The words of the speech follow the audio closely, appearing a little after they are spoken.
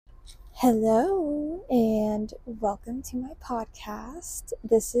Hello, and welcome to my podcast.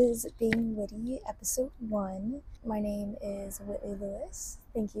 This is Being Witty, episode 1. My name is Whitley Lewis.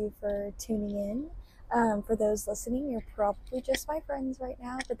 Thank you for tuning in. For those listening, you're probably just my friends right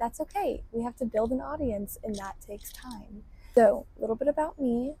now, but that's okay. We have to build an audience, and that takes time. So, a little bit about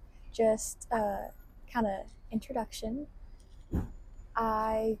me, just kind of introduction.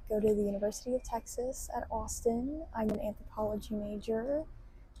 I go to the University of Texas at Austin. I'm an anthropology major.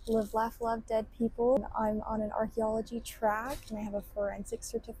 Live, laugh, love dead people. I'm on an archaeology track and I have a forensic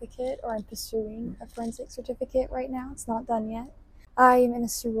certificate, or I'm pursuing a forensic certificate right now. It's not done yet. I'm in a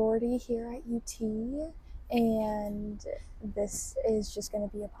sorority here at UT, and this is just going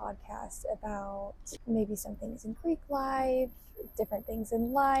to be a podcast about maybe some things in Greek life, different things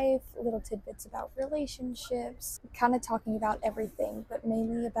in life, little tidbits about relationships, kind of talking about everything, but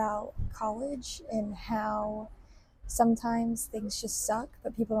mainly about college and how sometimes things just suck,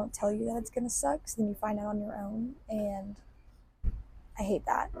 but people don't tell you that it's going to suck, so then you find out on your own, and I hate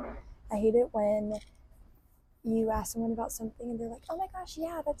that. I hate it when you ask someone about something and they're like, oh my gosh,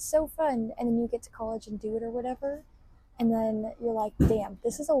 yeah, that's so fun, and then you get to college and do it or whatever, and then you're like, damn,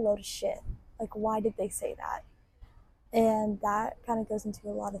 this is a load of shit. Like, why did they say that? And that kind of goes into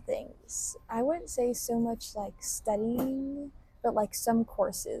a lot of things. I wouldn't say so much like studying, but like some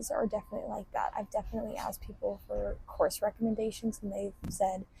courses are definitely like that. I've definitely asked people for course recommendations and they've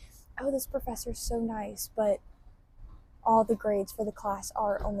said, oh, this professor's so nice, but all the grades for the class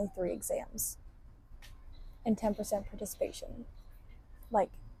are only 3 exams and 10% participation.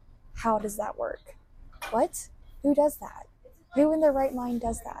 Like, how does that work? What? Who does that? Who in their right mind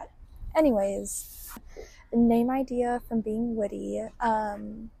does that? Anyways, name idea from Being Witty. I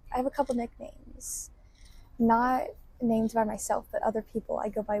have a couple nicknames. Not named by myself, but other people. I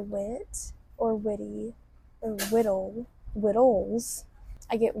go by Wit or Witty or Whittles.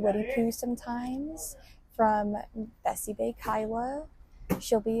 I get Witty Poo sometimes from Bessie Bay Kyla.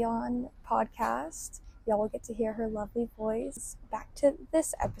 She'll be on podcast. Y'all will get to hear her lovely voice. Back to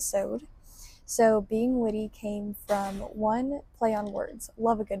this episode. So Being Witty came from one, play on words.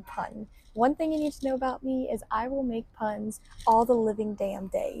 Love a good pun. One thing you need to know about me is I will make puns all the living damn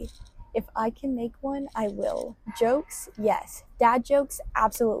day. If I can make one, I will. Jokes, yes. Dad jokes,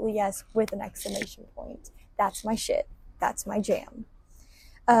 absolutely yes, with an exclamation point. That's my shit. That's my jam.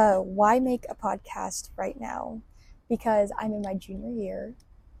 Why make a podcast right now? Because I'm in my junior year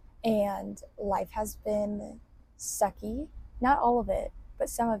and life has been sucky. Not all of it, but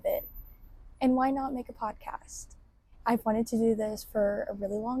some of it. And why not make a podcast? I've wanted to do this for a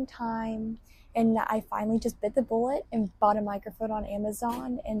really long time, and I finally just bit the bullet and bought a microphone on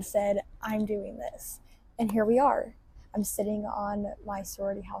Amazon and said, I'm doing this. And here we are. I'm sitting on my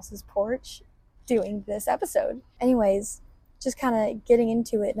sorority house's porch doing this episode. Anyways, just kind of getting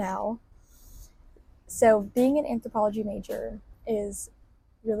into it now. So being an anthropology major is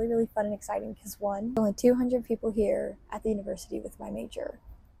really, really fun and exciting because one, only 200 people here at the university with my major.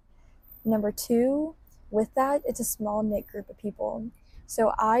 Number 2, with that, it's a small knit group of people.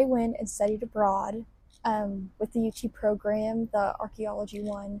 So I went and studied abroad with the UT program, the archaeology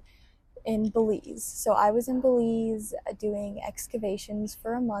one, in Belize. So I was in Belize doing excavations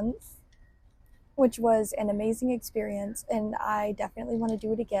for a month, which was an amazing experience, and I definitely want to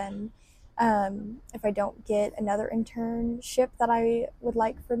do it again. If I don't get another internship that I would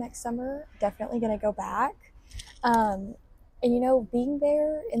like for next summer, definitely going to go back. And you know, being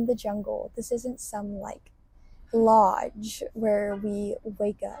there in the jungle, this isn't some like lodge where we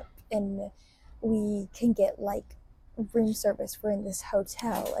wake up and we can get like room service. We're in this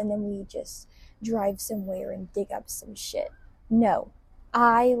hotel and then we just drive somewhere and dig up some shit. No,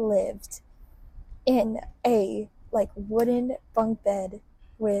 I lived in a like wooden bunk bed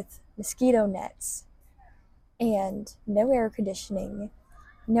with mosquito nets and no air conditioning,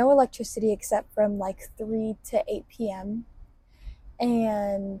 no electricity except from like 3 to 8 p.m.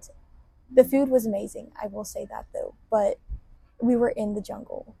 And the food was amazing, I will say that though, but we were in the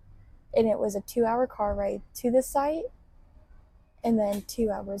jungle and it was a 2-hour car ride to the site and then 2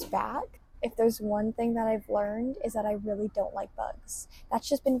 hours back. If there's one thing that I've learned is that I really don't like bugs. That's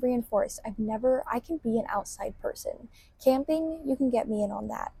just been reinforced. I can be an outside person. Camping, you can get me in on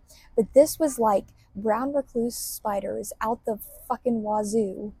that. But this was like brown recluse spiders out the fucking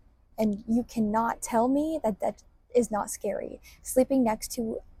wazoo, and you cannot tell me that that is not scary. Sleeping next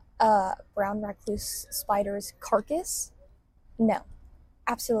to a brown recluse spider's carcass? No,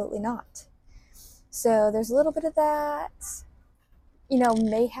 absolutely not. So there's a little bit of that. You know,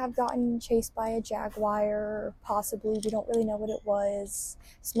 may have gotten chased by a jaguar, possibly. We don't really know what it was.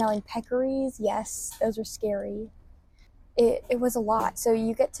 Smelling peccaries, yes, those are scary. it was a lot. So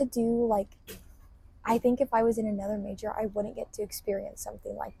you get to do like, I think if I was in another major, I wouldn't get to experience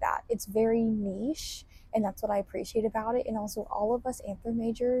something like that. It's very niche, and that's what I appreciate about it. And also, all of us antho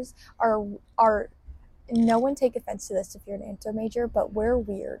majors are no one take offense to this if you're an antho major, but we're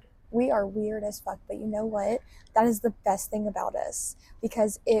weird. We are weird as fuck. But you know what? That is the best thing about us,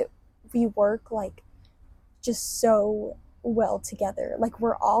 because we work like just so well together. Like,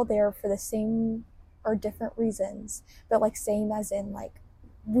 we're all there for the same or different reasons, but like same as in like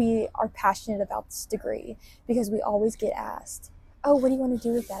we are passionate about this degree, because we always get asked, oh, what do you want to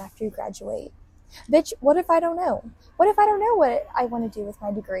do with that after you graduate? Bitch, what if I don't know? What if I don't know what I want to do with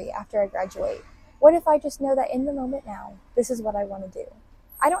my degree after I graduate? What if I just know that in the moment now, this is what I want to do?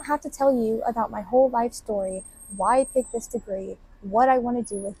 I don't have to tell you about my whole life story, why I picked this degree, what I want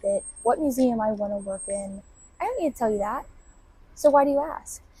to do with it, what museum I want to work in. I don't need to tell you that. So why do you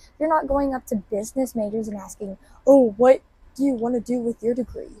ask? You're not going up to business majors and asking, oh, what do you want to do with your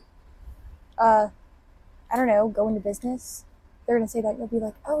degree? I don't know, go into business? They're going to say that, and you'll be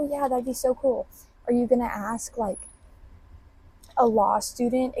like, oh yeah, that'd be so cool. Are you going to ask like a law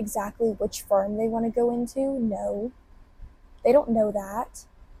student exactly which firm they want to go into? No. They don't know that.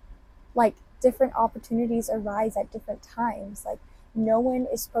 Like, different opportunities arise at different times. Like, no one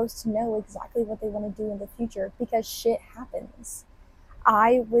is supposed to know exactly what they want to do in the future, because shit happens.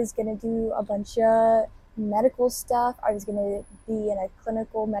 I was going to do a bunch of medical stuff. I was going to be in a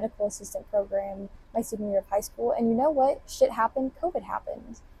clinical medical assistant program my senior year of high school. And you know what? Shit happened. COVID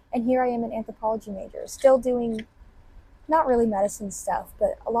happened. And here I am, an anthropology major, still doing not really medicine stuff,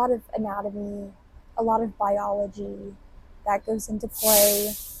 but a lot of anatomy, a lot of biology that goes into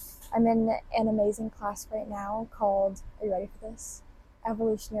play. I'm in an amazing class right now called, are you ready for this?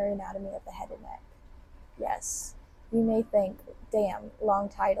 Evolutionary Anatomy of the Head and Neck. Yes. You may think, damn, long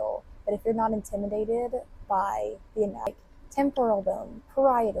title, but if you're not intimidated by the like temporal bone,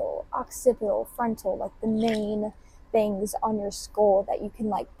 parietal, occipital, frontal, like the main things on your skull that you can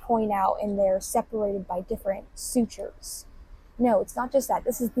like point out, and they're separated by different sutures. No, it's not just that.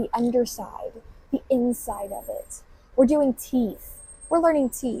 This is the underside, the inside of it. We're doing teeth. We're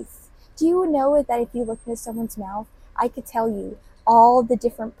learning teeth. Do you know that if you look into someone's mouth, I could tell you all the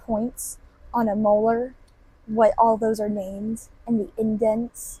different points on a molar, what all those are named, and the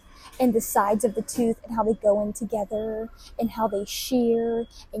indents, and the sides of the tooth, and how they go in together, and how they shear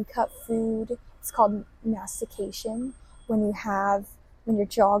and cut food. It's called mastication. When your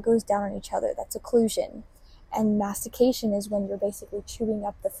jaw goes down on each other, that's occlusion. And mastication is when you're basically chewing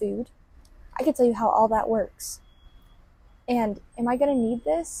up the food. I can tell you how all that works. And am I going to need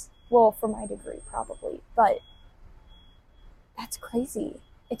this? Well, for my degree, probably. But that's crazy.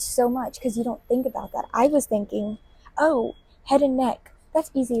 It's so much, because you don't think about that. I was thinking, oh, head and neck.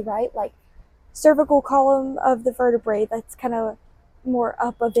 That's easy, right? Like, cervical column of the vertebrae, that's kind of more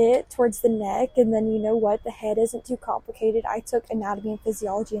up a bit towards the neck. And then, you know what? The head isn't too complicated. I took anatomy and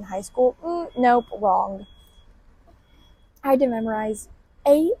physiology in high school. Nope, wrong. I had to memorize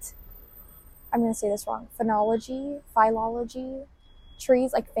 8, I'm going to say this wrong, phylology,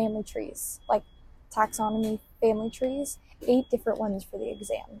 trees, like family trees, like taxonomy family trees, 8 different ones for the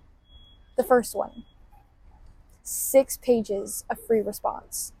exam. The first one, 6 pages of free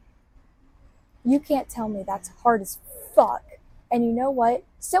response. You can't tell me that's hard as fuck. And you know what?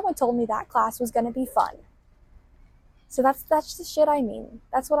 Someone told me that class was going to be fun. So that's the shit I mean.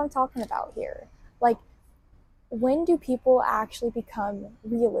 That's what I'm talking about here. Like, when do people actually become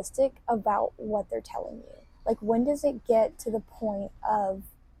realistic about what they're telling you? Like, when does it get to the point of,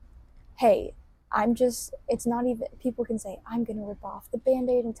 hey, it's not even, people can say, I'm going to rip off the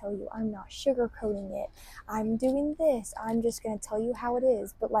Band-Aid and tell you I'm not sugarcoating it. I'm doing this. I'm just going to tell you how it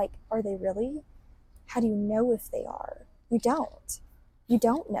is. But like, are they really? How do you know if they are? You don't. You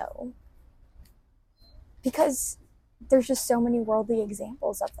don't know. Because there's just so many worldly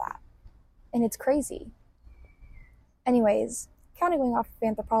examples of that. And it's crazy. Anyways, kind of going off of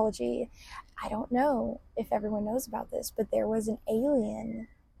anthropology, I don't know if everyone knows about this, but there was an alien,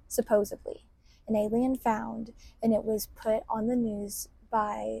 supposedly, an alien found, and it was put on the news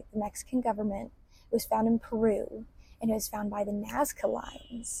by the Mexican government. It was found in Peru, and it was found by the Nazca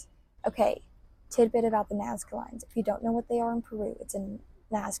lines. Okay, tidbit about the Nazca lines. If you don't know what they are in Peru, it's in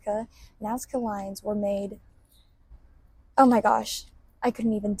Nazca. Nazca lines were made, oh my gosh, I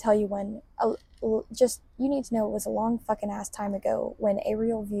couldn't even tell you when. Just, you need to know it was a long fucking ass time ago when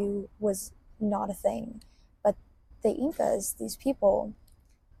aerial view was not a thing. But the Incas, these people,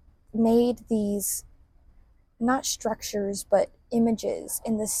 made these, not structures, but images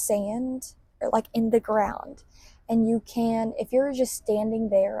in the sand, or like in the ground. And you can, if you're just standing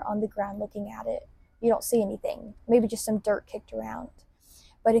there on the ground looking at it, You don't see anything, maybe just some dirt kicked around.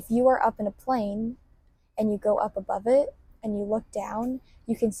 But if you are up in a plane and you go up above it and you look down,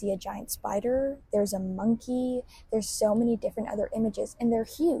 you can see a giant spider, there's a monkey, there's so many different other images, and they're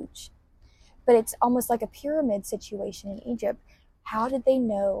huge. But it's almost like a pyramid situation in Egypt. How did they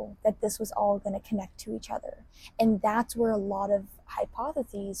know that this was all going to connect to each other? And that's where a lot of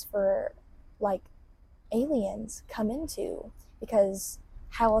hypotheses for like aliens come into, because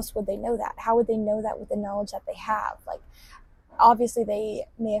how else would they know that? How would they know that with the knowledge that they have? Like, obviously they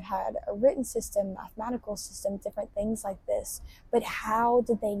may have had a written system, mathematical system, different things like this, but how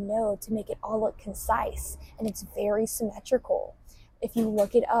did they know to make it all look concise? And it's very symmetrical. If you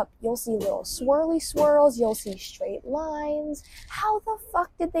look it up, you'll see little swirly swirls, you'll see straight lines. How the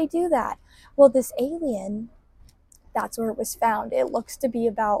fuck did they do that? Well, this alien, that's where it was found. It looks to be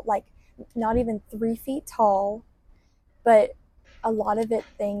about like not even 3 feet tall, but a lot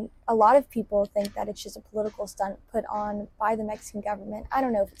of people think that it's just a political stunt put on by the Mexican government. I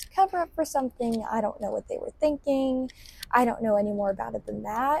don't know if it's a cover up for something. I don't know what they were thinking. I don't know any more about it than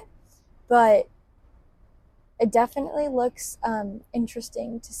that, but it definitely looks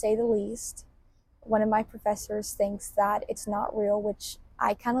interesting, to say the least. One of my professors thinks that it's not real, which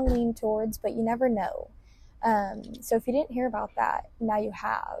I kind of lean towards, but you never know. So if you didn't hear about that, now you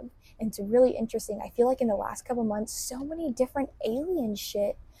have. And it's really interesting. I feel like in the last couple months, so many different alien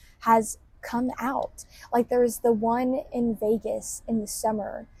shit has come out. Like there's the one in Vegas in the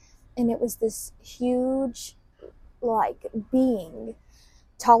summer, and it was this huge, like, being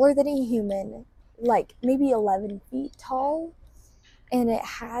taller than a human, like maybe 11 feet tall. And it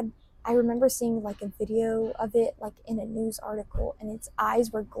had, I remember seeing like a video of it like in a news article, and its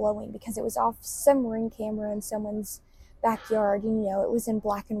eyes were glowing because it was off some Ring camera in someone's backyard. You know, it was in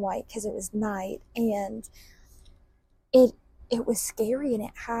black and white because it was night, and it was scary, and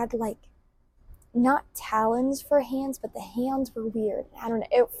it had like not talons for hands, but the hands were weird. I don't know,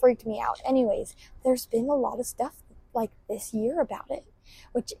 it freaked me out. Anyways, there's been a lot of stuff like this year about it,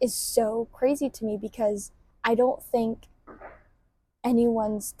 which is so crazy to me because I don't think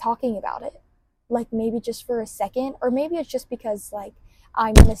anyone's talking about it. Like maybe just for a second, or maybe it's just because like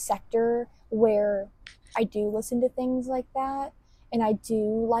I'm in a sector where I do listen to things like that and I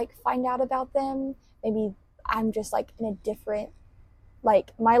do like find out about them. Maybe I'm just like in a different,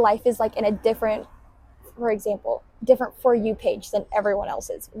 like my life is like in a different, for example, different For You page than everyone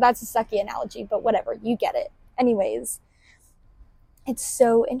else's. That's a sucky analogy, but whatever, you get it. Anyways, it's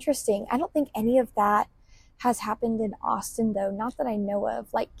so interesting. I don't think any of that has happened in Austin though, not that I know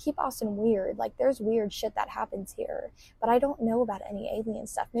of. Like, keep Austin weird. Like, there's weird shit that happens here, but I don't know about any alien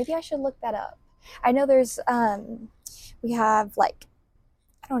stuff. Maybe I should look that up. I know there's we have like,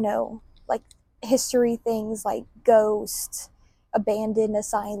 I don't know, like history things like ghosts, abandoned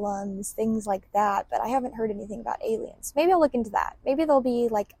asylums, things like that, but I haven't heard anything about aliens. Maybe I'll look into that. Maybe there'll be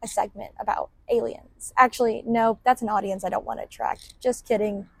like a segment about aliens. Actually, no, that's an audience I don't want to attract. Just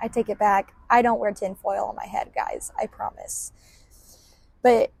kidding. I take it back. I don't wear tinfoil on my head, guys. I promise.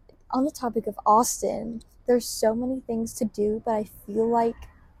 But on the topic of Austin, there's so many things to do, but I feel like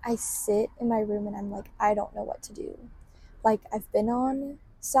I sit in my room and I'm like, I don't know what to do. Like, I've been on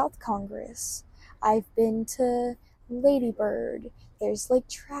South Congress. I've been to Lady Bird, there's Lake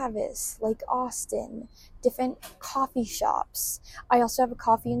Travis, Lake Austin, different coffee shops. I also have a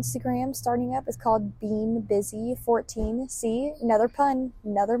coffee Instagram starting up. It's called Bean Busy 14. See, another pun,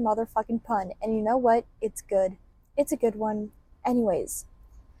 another motherfucking pun. And you know what? It's good. It's a good one. Anyways,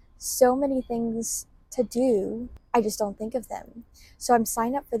 so many things to do. I just don't think of them. So I'm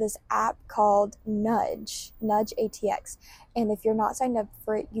signed up for this app called Nudge ATX. And if you're not signed up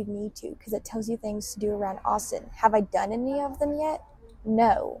for it, you need to, because it tells you things to do around Austin. Have I done any of them yet?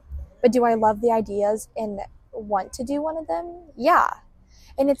 No. But do I love the ideas and want to do one of them? Yeah.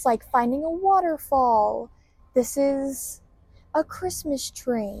 And it's like finding a waterfall. This is a Christmas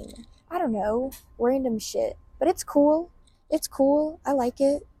train. I don't know. Random shit. But it's cool. It's cool. I like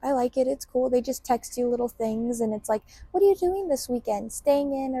it. It's cool. They just text you little things and it's like, what are you doing this weekend?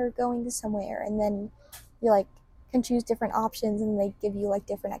 Staying in or going to somewhere? And then you like can choose different options and they give you like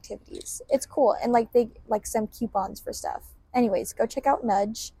different activities. It's cool. And like they like some coupons for stuff. Anyways, go check out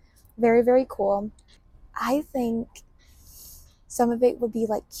Nudge. Very, very cool. I think some of it would be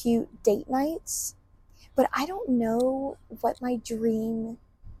like cute date nights, but I don't know what my dream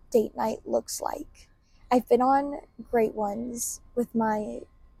date night looks like. I've been on great ones with my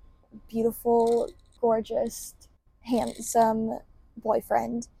beautiful, gorgeous, handsome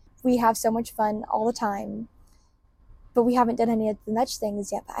boyfriend. We have so much fun all the time, but we haven't done any of the Nudge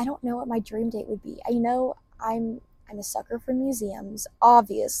things yet. But I don't know what my dream date would be. You know, I'm a sucker for museums,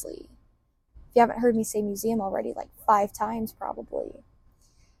 obviously. If you haven't heard me say museum already, like 5 times probably.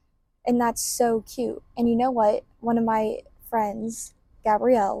 And that's so cute. And you know what? One of my friends,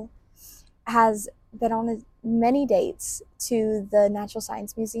 Gabrielle, has been on many dates to the Natural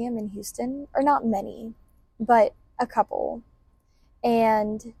Science Museum in Houston, or not many, but a couple.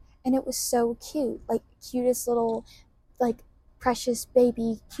 And it was so cute, like cutest little, like precious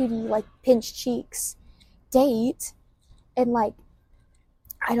baby cutie, like pinched cheeks date. And like,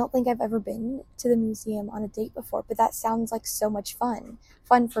 I don't think I've ever been to the museum on a date before, but that sounds like so much fun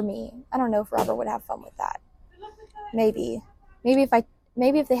for me. I don't know if Robert would have fun with that. Maybe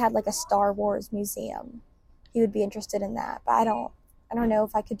if they had like a Star Wars museum, he would be interested in that. But I don't know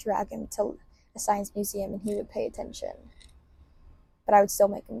if I could drag him to a science museum and he would pay attention. But I would still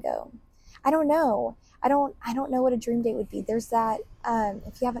make him go. I don't know. I don't know what a dream date would be. There's that,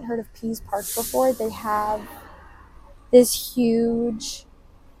 if you haven't heard of Pease Park before, they have this huge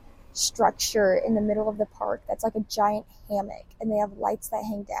structure in the middle of the park that's like a giant hammock, and they have lights that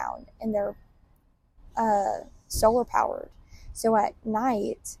hang down, and they're solar powered. So at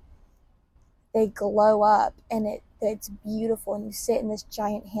night they glow up, and it's beautiful, and you sit in this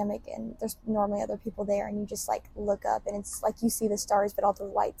giant hammock, and there's normally other people there, and you just like look up, and it's like you see the stars but all the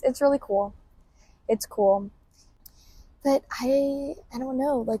lights. It's really cool. It's cool. But I don't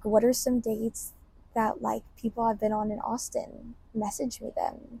know, like, what are some dates that like people I've been on in Austin? Message me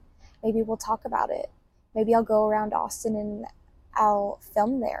them. Maybe we'll talk about it. Maybe I'll go around Austin and I'll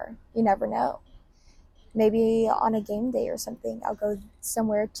film there. You never know. Maybe on a game day or something, I'll go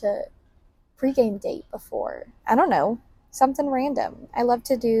somewhere to pre-game date before. I don't know. Something random. I love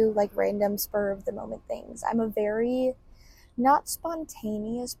to do like random spur of the moment things. I'm a very not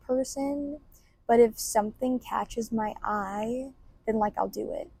spontaneous person, but if something catches my eye, then like I'll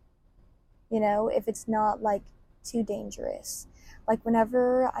do it. You know, if it's not like too dangerous. Like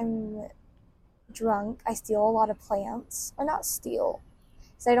whenever I'm drunk, I steal a lot of plants. Or not steal,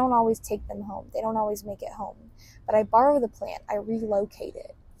 because I don't always take them home. They don't always make it home. But I borrow the plant. I relocate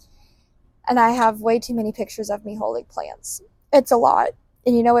it. And I have way too many pictures of me holding plants. It's a lot.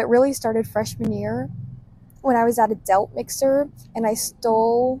 And you know, it really started freshman year when I was at a Delt mixer, and I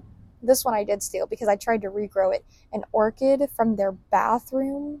stole, this one I did steal because I tried to regrow it, an orchid from their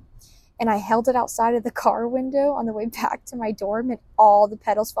bathroom. And I held it outside of the car window on the way back to my dorm, and all the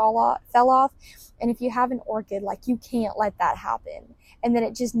petals fell off. And if you have an orchid, like, you can't let that happen. And then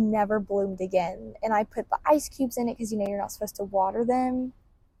it just never bloomed again. And I put the ice cubes in it because, you know, you're not supposed to water them.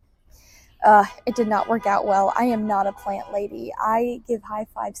 It did not work out well. I am not a plant lady. I give high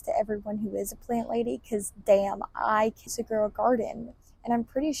fives to everyone who is a plant lady, because damn, I used to grow a garden. And I'm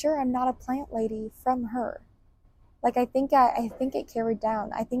pretty sure I'm not a plant lady from her. Like, I think it carried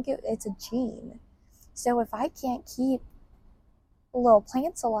down. I think it's a gene. So if I can't keep little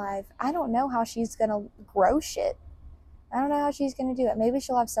plants alive, I don't know how she's going to grow shit. I don't know how she's going to do it. Maybe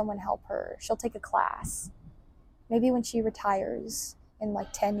she'll have someone help her. She'll take a class. Maybe when she retires in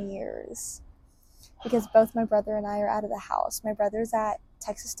like 10 years. Because both my brother and I are out of the house. My brother's at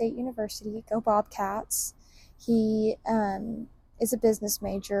Texas State University. Go Bobcats. He is a business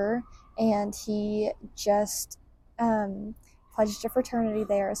major, and he just pledged a fraternity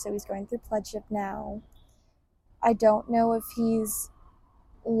there, so he's going through pledgeship now. I don't know if he's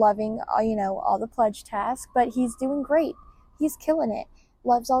loving, all the pledge tasks, but he's doing great. He's killing it.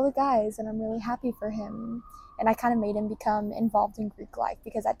 Loves all the guys, and I'm really happy for him. And I kind of made him become involved in Greek life,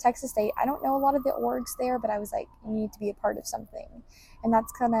 because at Texas State, I don't know a lot of the orgs there, but I was like, you need to be a part of something. And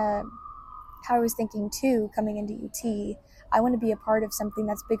that's kind of how I was thinking too, coming into UT. I want to be a part of something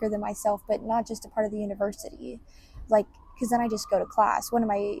that's bigger than myself, but not just a part of the university. Like, because then I just go to class. What am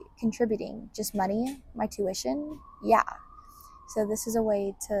I contributing? Just money? My tuition? Yeah. So this is a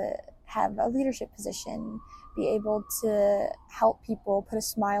way to have a leadership position, be able to help people, put a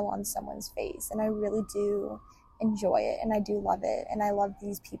smile on someone's face. And I really do enjoy it, and I do love it, and I love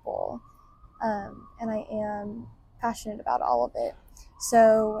these people. And I am passionate about all of it.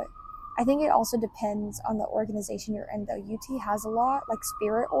 So I think it also depends on the organization you're in, though. UT has a lot, like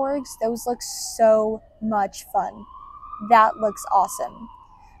spirit orgs. Those look so much fun. That looks awesome.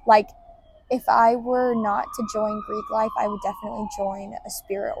 Like, if I were not to join Greek life, I would definitely join a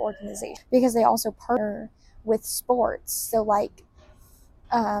spirit organization, because they also partner with sports. So like,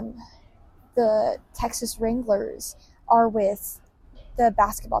 the Texas Wranglers are with the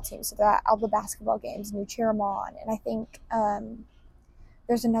basketball team, so that all the basketball games, and you cheer them on. And I think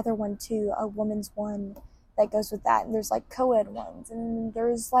there's another one too, a women's one that goes with that, and there's like co-ed ones, and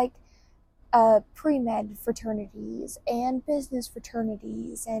there's like pre-med fraternities and business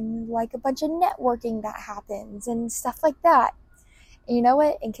fraternities, and like a bunch of networking that happens and stuff like that. And you know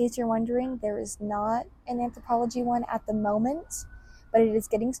what? In case you're wondering, there is not an anthropology one at the moment, but it is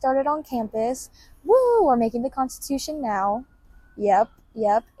getting started on campus. Woo! We're making the Constitution now. Yep.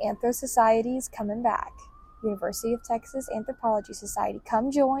 Anthro Society's coming back. University of Texas Anthropology Society.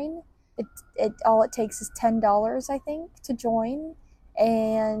 Come join. All it takes is $10, I think, to join.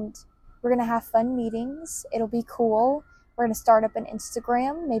 And we're going to have fun meetings. It'll be cool. We're going to start up an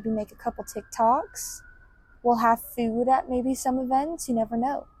Instagram, maybe make a couple TikToks. We'll have food at maybe some events. You never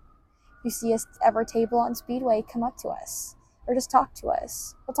know. If you see us ever table on Speedway, come up to us or just talk to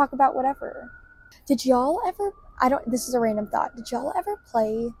us. We'll talk about whatever. Did y'all ever, this is a random thought. Did y'all ever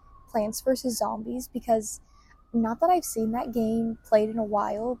play Plants vs. Zombies? Because not that I've seen that game played in a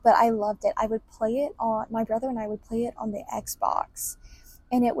while, but I loved it. I would play it my brother and I would play it on the Xbox,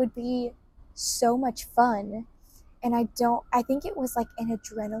 and it would be so much fun. And I think it was like an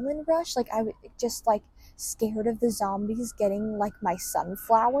adrenaline rush. Like I would just like scared of the zombies getting like my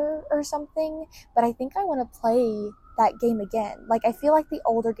sunflower or something. But I think I want to play that game again. Like I feel like the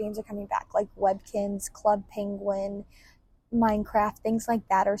older games are coming back, like Webkins, Club Penguin, Minecraft, things like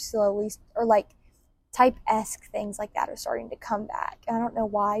that are slowly, or like type-esque things like that are starting to come back. And I don't know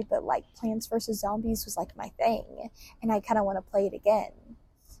why, but like Plants vs. Zombies was like my thing, and I kind of want to play it again.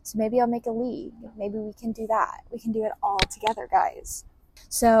 So maybe I'll make a league. Maybe we can do that. We can do it all together, guys.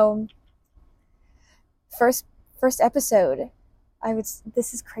 So first episode,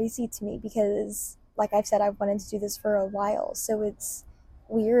 this is crazy to me because like I've said, I've wanted to do this for a while. So it's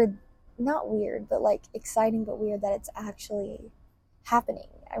weird, not weird, but like exciting but weird that it's actually happening.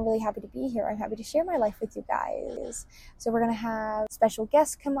 I'm really happy to be here. I'm happy to share my life with you guys. So we're going to have special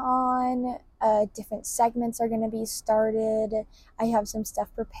guests come on. Different segments are going to be started. I have some stuff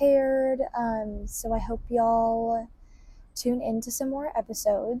prepared. So I hope y'all tune into some more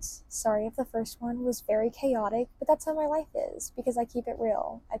episodes. Sorry if the first one was very chaotic, but that's how my life is because I keep it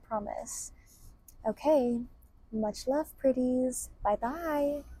real. I promise. Okay. Much love, pretties.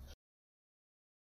 Bye-bye.